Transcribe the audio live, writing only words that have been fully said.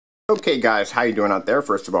Okay guys, how you doing out there?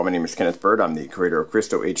 First of all, my name is Kenneth Bird. I'm the creator of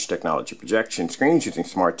Crystal H Technology Projection Screens using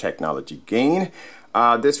Smart Technology Gain.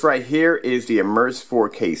 This right here is the Immerse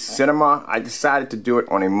 4K Cinema. I decided to do it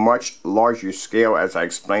on a much larger scale, as I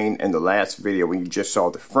explained in the last video when you just saw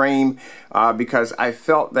the frame, because I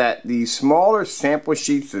felt that the smaller sample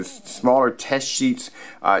sheets, the smaller test sheets,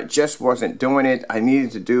 just wasn't doing it. I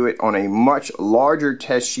needed to do it on a much larger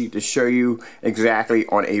test sheet to show you exactly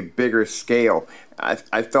on a bigger scale.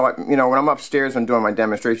 I thought, you know, when I'm upstairs and doing my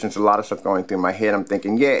demonstrations, a lot of stuff going through my head. I'm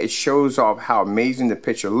thinking, yeah, it shows off how amazing the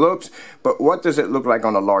picture looks, but what does it look like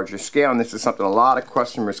on a larger scale? And this is something a lot of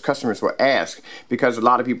customers will ask, because a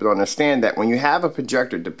lot of people don't understand that when you have a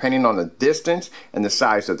projector, depending on the distance and the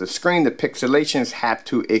size of the screen, the pixelations have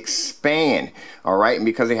to expand. All right, and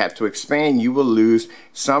because they have to expand, you will lose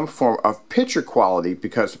some form of picture quality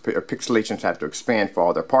because the pixelations have to expand,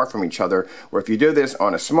 farther apart from each other. Where if you do this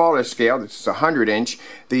on a smaller scale, this is 100-inch,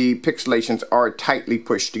 the pixelations are tightly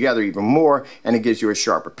pushed together even more, and it gives you a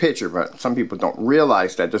sharper picture. But some people don't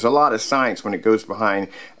realize that there's a lot of science when it goes behind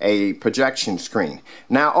a projection screen.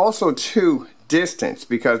 Now, also too, distance,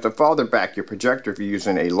 because the farther back your projector, if you're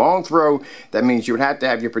using a long throw, that means you would have to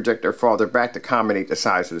have your projector farther back to accommodate the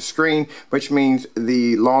size of the screen, which means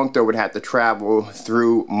the long throw would have to travel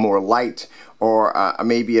through more light, or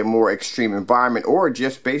maybe a more extreme environment, or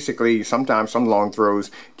just basically sometimes some long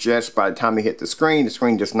throws, just by the time they hit the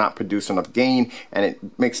screen does not produce enough gain, and it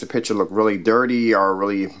makes the picture look really dirty or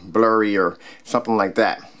really blurry or something like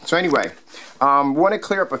that. So anyway, want to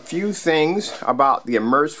clear up a few things about the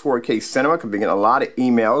Immerse 4K Cinema, because we get a lot of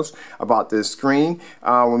emails about this screen.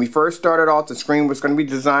 When we first started off, the screen was going to be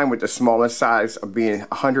designed with the smallest size of being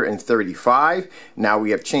 135. Now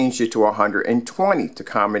we have changed it to 120 to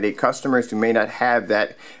accommodate customers who may not have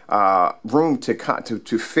that room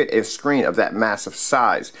to fit a screen of that massive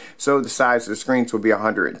size. So the size of the screens will be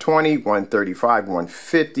 120, 135,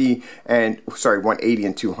 150, and sorry, 180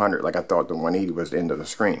 and 200. Like I thought the 180 was the end of the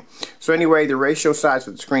screen. So anyway, the ratio size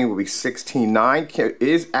of the screen will be 16:9.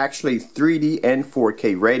 Is actually 3D and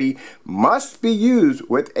 4K ready. Must be used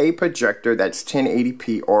with a projector that's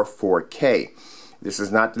 1080p or 4K. This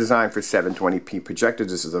is not designed for 720p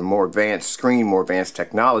projectors. This is a more advanced screen, more advanced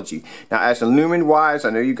technology. Now, as a lumen wise,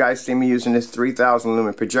 I know you guys see me using this 3000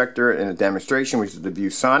 lumen projector in a demonstration, which is the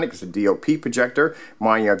ViewSonic. It's a DLP projector.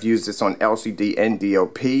 Mind you, I've used this on LCD and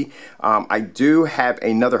DLP. I do have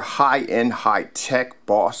another high-end, high-tech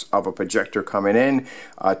boss of a projector coming in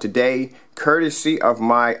today, courtesy of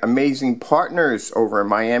my amazing partners over in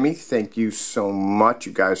Miami. Thank you so much.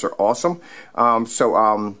 You guys are awesome.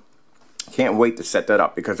 Can't wait to set that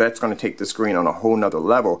up, because that's going to take the screen on a whole nother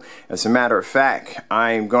level. As a matter of fact,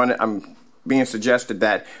 I'm being suggested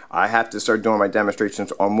that I have to start doing my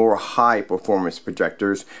demonstrations on more high performance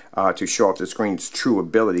projectors to show off the screen's true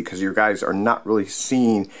ability, because you guys are not really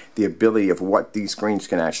seeing the ability of what these screens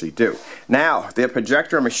can actually do. Now, the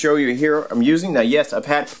projector I'm going to show you here I'm using. Now, yes, I've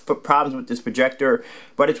had problems with this projector,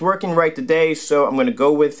 but it's working right today, so I'm going to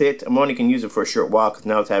go with it. I'm only going to use it for a short while, because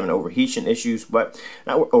now it's having overheating issues, but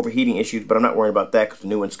I'm not worried about that, because the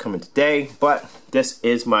new one's coming today. But this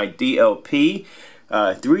is my DLP.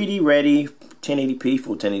 3D ready, 1080p,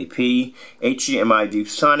 full 1080p, HDMI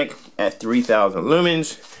ViewSonic at 3000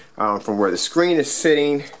 lumens. From where the screen is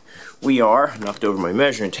sitting, we are, knocked over my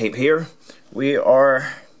measuring tape here, we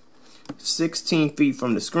are 16 feet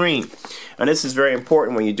from the screen. And this is very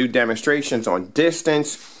important when you do demonstrations on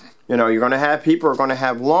distance. You know, you're going to have people who are going to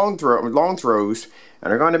have long throws, and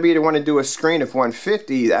they're going to be the one to do a screen of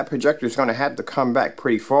 150. That projector is going to have to come back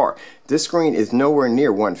pretty far. This screen is nowhere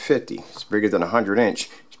near 150. It's bigger than 100-inch.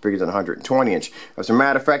 It's bigger than 120-inch. As a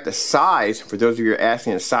matter of fact, the size, for those of you who are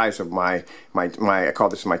asking the size of my I call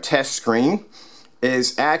this my test screen,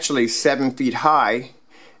 is actually 7 feet high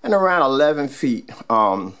and around 11 feet.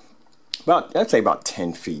 I'd say about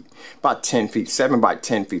 10 feet. About 10 feet, 7 by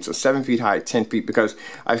 10 feet. So 7 feet high, 10 feet, because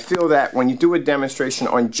I feel that when you do a demonstration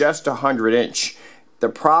on just 100-inch, the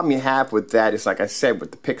problem you have with that is, like I said, with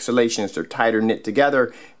the pixelations, they're tighter knit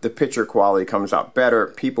together, the picture quality comes out better.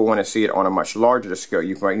 People want to see it on a much larger scale.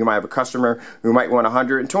 You might have a customer who might want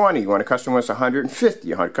 120, you want a customer who wants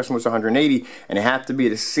 150, a customer wants 180, and they have to be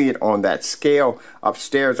to see it on that scale.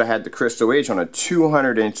 Upstairs, I had the Crystal Edge on a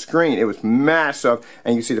 200-inch screen. It was massive,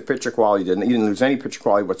 and you see the picture quality. You didn't lose any picture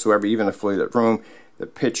quality whatsoever, even in a fully lit room. The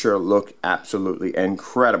picture looked absolutely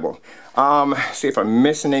incredible. See if I'm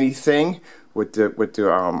missing anything with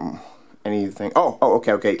anything.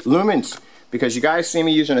 Okay, lumens, because you guys see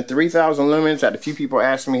me using a 3000 lumens. I had a few people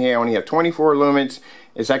asking me, hey, I only have 24 lumens,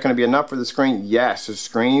 is that going to be enough for the screen? Yes, the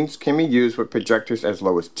screens can be used with projectors as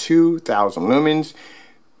low as 2000 lumens.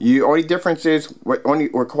 You only difference is, what only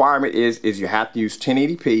requirement is you have to use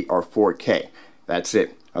 1080p or 4K. That's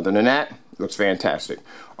it. Other than that, it looks fantastic.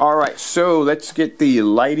 All right, so let's get the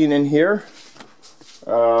lighting in here.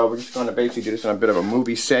 We're just going to basically do this in a bit of a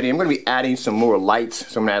movie setting. I'm going to be adding some more lights.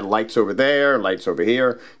 So I'm going to add lights over there, lights over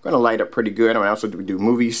here. I'm going to light up pretty good. I'm going to also do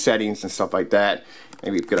movie settings and stuff like that.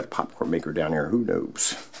 Maybe get a popcorn maker down here. Who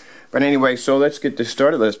knows? But anyway, so let's get this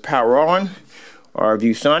started. Let's power on our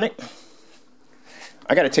ViewSonic.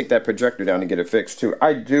 I got to take that projector down to get it fixed too.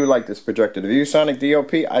 I do like this projector, the ViewSonic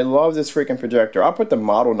DLP. I love this freaking projector. I'll put the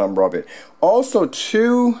model number of it. Also,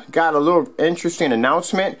 too, got a little interesting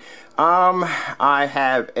announcement. I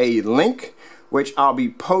have a link which I'll be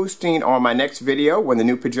posting on my next video. When the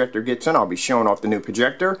new projector gets in, I'll be showing off the new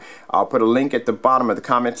projector. I'll put a link at the bottom of the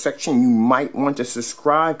comment section. You might want to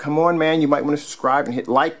subscribe. Come on, man. You might want to subscribe and hit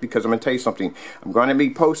like, because I'm going to tell you something. I'm going to be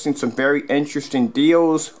posting some very interesting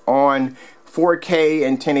deals on 4K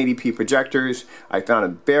and 1080p projectors. I found a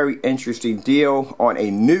very interesting deal on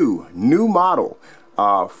a new model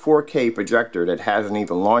 4K projector that hasn't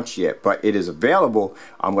even launched yet, but it is available.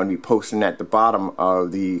 I'm going to be posting at the bottom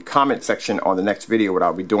of the comment section on the next video, what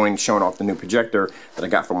I'll be doing, showing off the new projector that I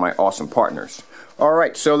got from my awesome partners. All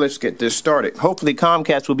right, so let's get this started. Hopefully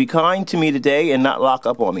Comcast will be kind to me today and not lock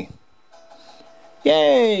up on me.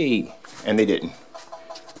 Yay! And they didn't.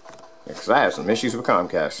 Because I have some issues with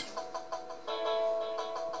Comcast.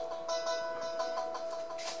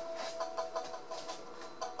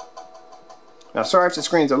 Now, sorry if the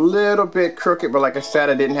screen's a little bit crooked, but like I said,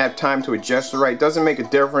 I didn't have time to adjust it right. Doesn't make a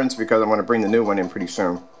difference because I'm going to bring the new one in pretty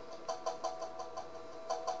soon.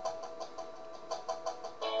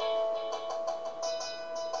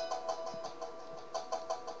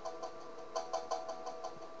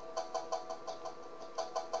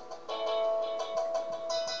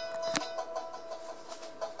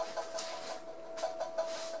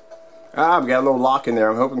 I've got a little lock in there.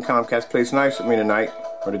 I'm hoping Comcast plays nice with me tonight.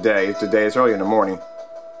 Or today. Today it's early in the morning.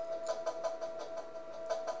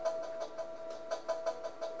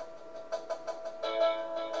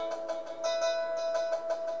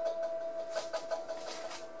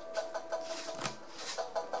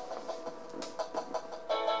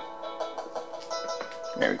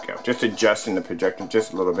 There we go. Just adjusting the projector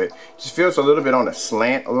just a little bit. Just feels a little bit on a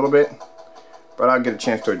slant a little bit. But I'll get a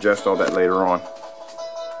chance to adjust all that later on.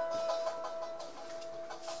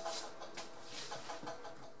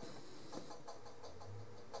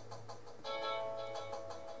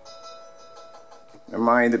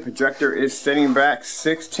 Mind, the projector is sitting back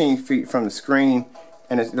 16 feet from the screen,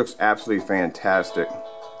 and it looks absolutely fantastic.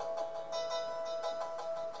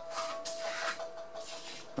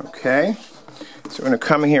 Okay, so we're going to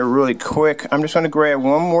come in here really quick. I'm just going to grab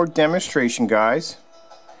one more demonstration, guys.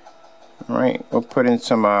 All right, we'll put in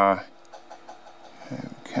some, there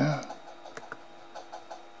we go.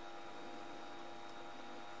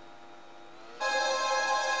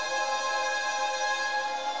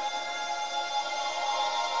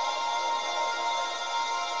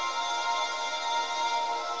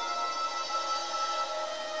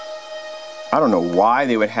 I don't know why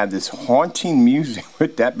they would have this haunting music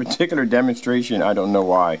with that particular demonstration. I don't know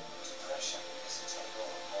why.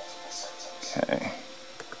 Okay.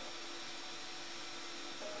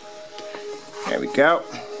 There we go.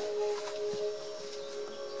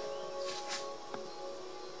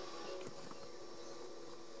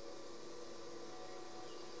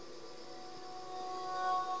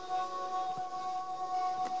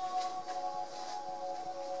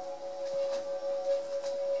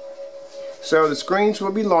 So the screens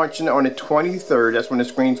will be launching on the 23rd. That's when the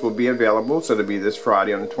screens will be available. So it'll be this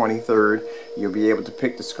Friday on the 23rd. You'll be able to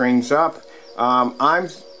pick the screens up. I'm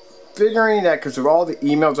figuring that because of all the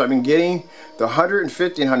emails I've been getting, the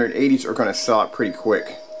 150 and 180s are going to sell out pretty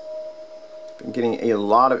quick. Been getting a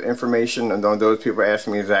lot of information, and those people are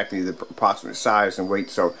asking me exactly the approximate size and weight.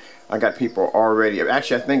 So I got people already.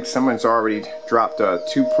 Actually, I think someone's already dropped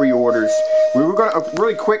 2 pre-orders. We were going to,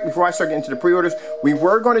 really quick before I start getting into the pre-orders, we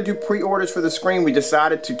were going to do pre-orders for the screen. We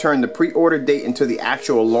decided to turn the pre-order date into the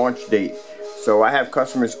actual launch date. So I have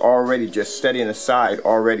customers already just setting aside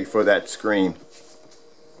already for that screen.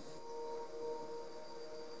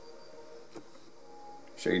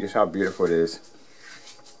 Show you just how beautiful it is.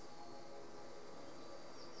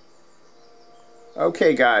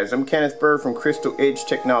 Okay guys, I'm Kenneth Bird from Crystal Edge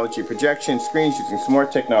Technology Projection Screens using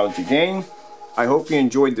Smart Technology Gain. I hope you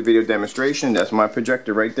enjoyed the video demonstration. That's my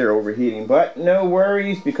projector right there overheating, but no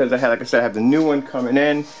worries because like I said, I have the new one coming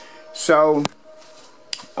in. So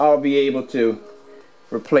I'll be able to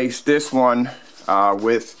replace this one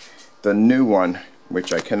with the new one,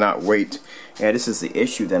 which I cannot wait. Yeah, this is the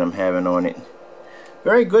issue that I'm having on it.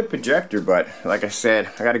 Very good projector, but like I said,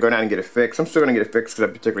 I got to go down and get it fixed. I'm still going to get it fixed because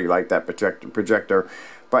I particularly like that projector.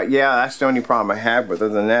 But yeah, that's the only problem I have. But other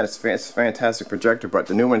than that, it's a fantastic projector. But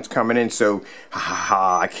the new one's coming in, so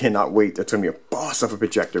I cannot wait. That's going to be a boss of a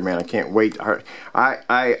projector, man. I can't wait. I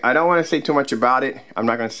don't want to say too much about it. I'm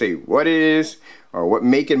not going to say what it is or what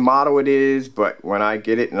make and model it is. But when I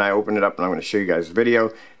get it and I open it up and I'm going to show you guys the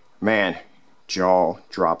video, man, jaw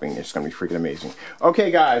dropping. It's going to be freaking amazing. Okay,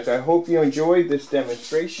 guys, I hope you enjoyed this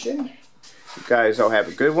demonstration. You guys all have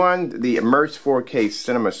a good one. The Immerse 4K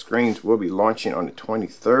cinema screens will be launching on the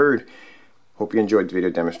 23rd. Hope you enjoyed the video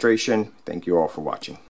demonstration. Thank you all for watching.